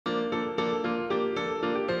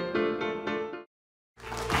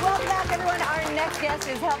everyone. Our next guest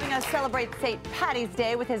is helping us celebrate St. Patty's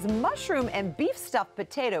Day with his mushroom and beef stuffed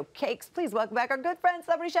potato cakes. Please welcome back our good friend,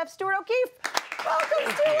 celebrity chef Stuart O'Keeffe.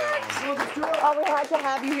 Welcome, Stuart. Oh, we had to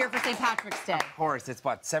have you here for St. Patrick's Day. Of course. It's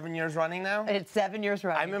what, 7 years running now? It's 7 years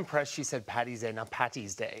running. I'm impressed she said Patty's Day, not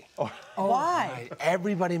Patty's Day. Oh. Why? Right.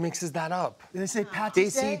 Everybody mixes that up. Did they say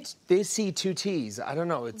Patty's Day? They see two T's. I don't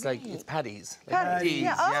know. It's like, it's Patty's. Like Patty's.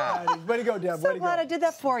 Yeah. Yeah. Way to go, Deb. So glad I did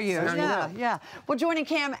that for you. So yeah. Well, joining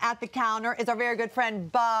Cam at the counter is our very good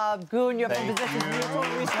friend Bob Gunya from Physicians Mutual.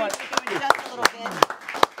 We'll speak with you in just a little bit.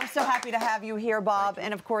 I'm so happy to have you here, Bob,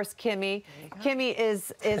 and of course Kimmy. Kimmy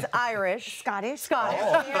is Irish, Scottish.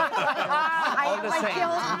 Oh. I'm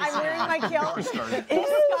wearing my kilt.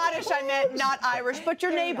 It's Scottish, I meant, not Irish, but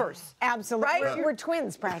you're neighbors. Absolutely. Right? We're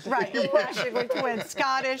twins, practically. Right, you're practically twins.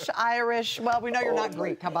 Scottish, Irish. Well, we know you're not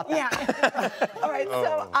Greek. How about that? Yeah. All right.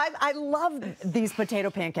 So I love these potato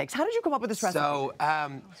pancakes. How did you come up with this recipe? So,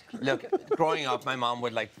 look, growing up, my mom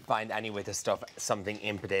would like find any way to stuff something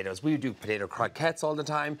in potatoes. We would do potato croquettes all the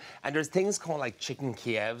time, and there's things called like chicken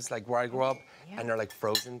Kievs, like where I grew up, and they're like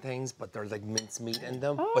frozen things, but they're like mincemeat in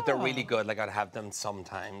them, but they're really good. Like I'd have them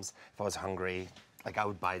sometimes if I was hungry. Like I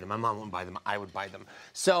would buy them. My mom wouldn't buy them. I would buy them.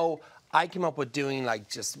 So I came up with doing like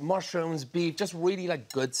just mushrooms, beef, just really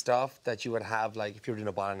like good stuff that you would have like if you were doing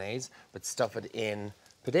a bolognese, but stuff it in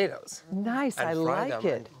potatoes. Nice, and I fry like them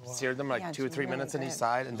it. and sear them like 2 or 3 minutes on each good.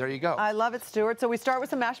 side, and there you go. I love it, Stuart. So we start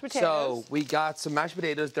with some mashed potatoes. So we got some mashed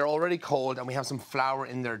potatoes. They're already cold, and we have some flour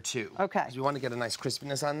in there too. Okay. Because we want to get a nice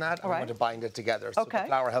crispiness on that, and we right. want to bind it together. So Okay. the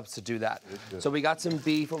flour helps to do that. So we got some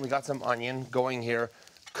beef and we got some onion going here.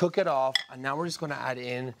 Cook it off, and now we're just going to add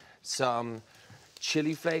in some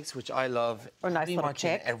chili flakes, which I love. Or a nice pretty little much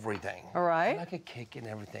kick. in everything. All right. I like a kick in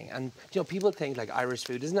everything. And you know, people think like Irish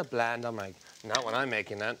food, isn't it bland? I'm like, not when I'm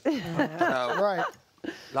making it. Right.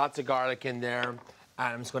 Lots of garlic in there. And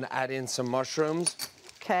I'm just going to add in some mushrooms.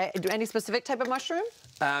 Okay. Do any specific type of mushroom?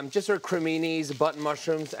 Just our creminis, button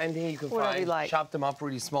mushrooms, anything you can Whatever find. you like. Chop them up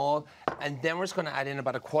really small. And then we're just going to add in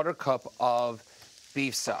about a 1/4 cup of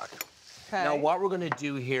beef stock. Okay. Now, what we're going to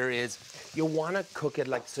do here is you want to cook it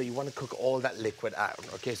like, so you want to cook all that liquid out,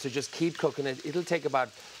 okay? So just keep cooking it. It'll take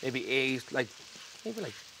about maybe 8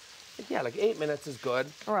 minutes is good.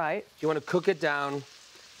 All right. You want to cook it down,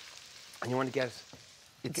 and you want to get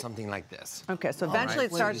it something like this. Okay, so eventually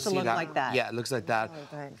it starts to See look that? like that. Yeah, it looks like that.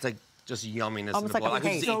 good. It's like just yumminess Almost in the like a bowl. I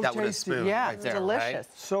could just cake. eat that with a tasty. spoon Yeah, right it's there, delicious. right?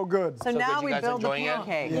 So good. So now good. You we guys build the enjoying it?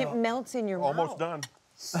 pancake. It melts in your mouth. Almost done.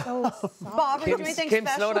 So soft. Bob, are you doing anything Kim,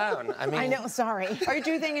 special? slow down. I mean, I know, sorry. Are you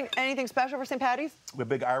doing anything special for St. Patty's? We have a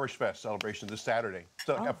big Irish Fest celebration this Saturday.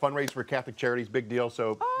 So a fundraiser for Catholic Charities, big deal.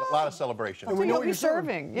 So a lot of celebration. So you'll be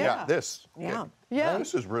serving. Yeah. This. Yeah. Yeah.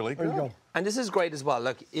 This is really There good. you go. And this is great as well.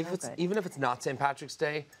 Look, if it's Perfect. even if it's not St. Patrick's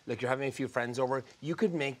Day, like you're having a few friends over, you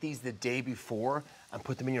could make these the day before and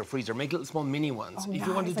put them in your freezer. Make little small mini ones. If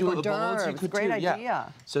you want to nice, do like little hors bowls, you d'oeuvres. could Great too. idea. Yeah.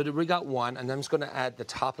 So we got one, and I'm just going to add the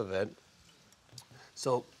top of it.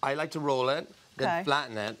 So I like to roll it, then Okay.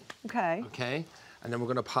 flatten it. Okay. Okay. And then we're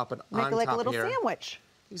going to pop it Make on it like top a little here. sandwich.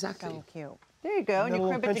 Exactly. So cute. There you go, and you Then a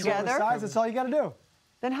crimp little it pinch over the together. sides, that's all you got to do.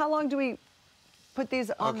 Then how long do we put these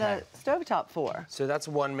on Okay. the stovetop for? So that's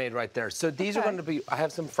one made right there. So these are Okay. going to be, I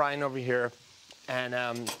have some frying over here, and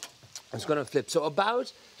I'm just going to flip. So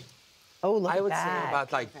about, Oh, look I at would that. say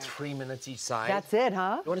about like 3 minutes each side. That's it,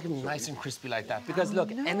 huh? You want to keep them nice and crispy like that. Because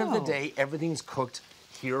look, end of the no. day, everything's cooked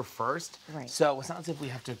here first. Right. So it's not as if we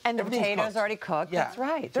have to, And the everything's potatoes cooked. already cooked. Yeah. That's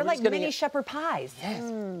right. So They're we're like just getting mini it- shepherd pies. Yes.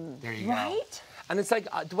 There you go. Right? And it's like,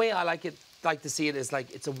 the way I like to see it is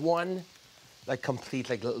like, it's a one, like complete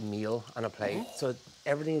like little meal on a plate. So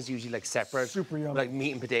everything is usually like separate. Super yummy. Like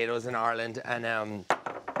meat and potatoes in Ireland. And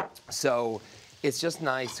so it's just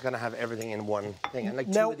nice to kind of have everything in one thing. And like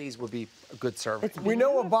Now- two of these would be a good serving. We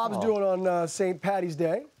know what Bob's doing on St. Patty's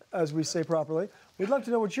Day, as we say properly. We'd love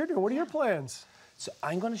to know what you're doing. What are your plans? So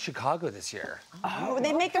I'm going to Chicago this year. Oh,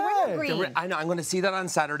 they make the Okay. river green. I know, I'm going to see that on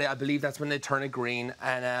Saturday. I believe that's when they turn it green.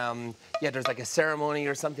 And yeah, there's like a ceremony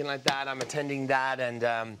or something like that. I'm attending that, and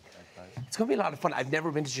it's going to be a lot of fun. I've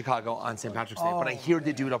never been to Chicago on St. Patrick's Day, but I hear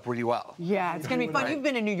they do it up really well. Yeah, it's going to be fun. Right. You've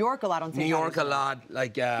been in New York a lot on St. New York a Patty's Day. lot.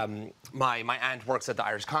 Like my aunt works at the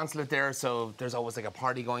Irish consulate there, so there's always like a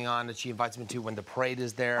party going on that she invites me to when the parade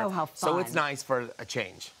is there. Oh, how So it's fun. nice for a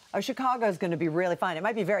change. Oh, Chicago's going to be really fun. It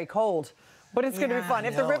might be very cold, but it's going to be fun.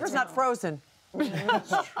 If the river's not frozen.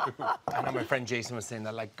 I know my friend Jason was saying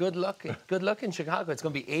that, like, good luck in Chicago. It's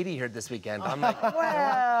going to be 80 here this weekend. I'm like,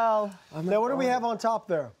 Well, Now, what do we have on top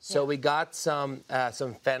there? so we got some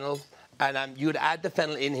fennel, and you would add the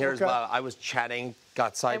fennel in here as Okay. well. I was chatting,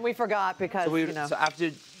 got side. and we forgot because, so, you know. so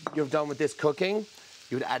after you're done with this cooking,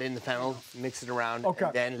 You would add in the fennel, mix it around, Okay.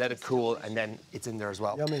 and then let it cool, and then it's in there as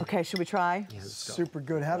well. Yummy. Okay, should we try? Super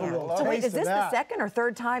good. Have a little So wait, taste is this of the that. second or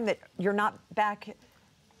third time that you're not back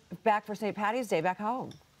for St. Patty's Day back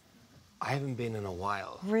home? I haven't been in a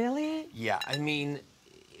while. Really? Yeah, I mean,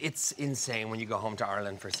 it's insane when you go home to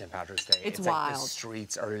Ireland for St. Patrick's Day. It's like the wild.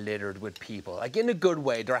 streets are littered with people, like in a good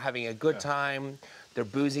way. They're having a good time. They're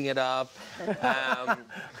boozing it up.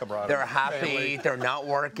 They're happy. They're not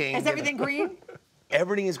working. Is everything green?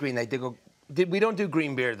 Everything is green. Like they go. We don't do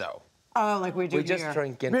green beer though. Oh, like we do We just here.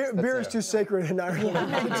 drink Guinness. Beer is too sacred in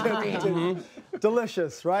Ireland.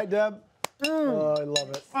 Delicious, right, Deb? Oh, I love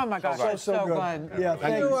it. Oh my gosh, it's so good. Yeah,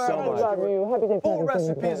 thank you so much. Full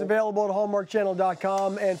recipe is available at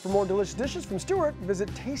hallmarkchannel.com. And for more delicious dishes from Stuart, visit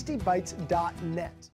tastybites.net.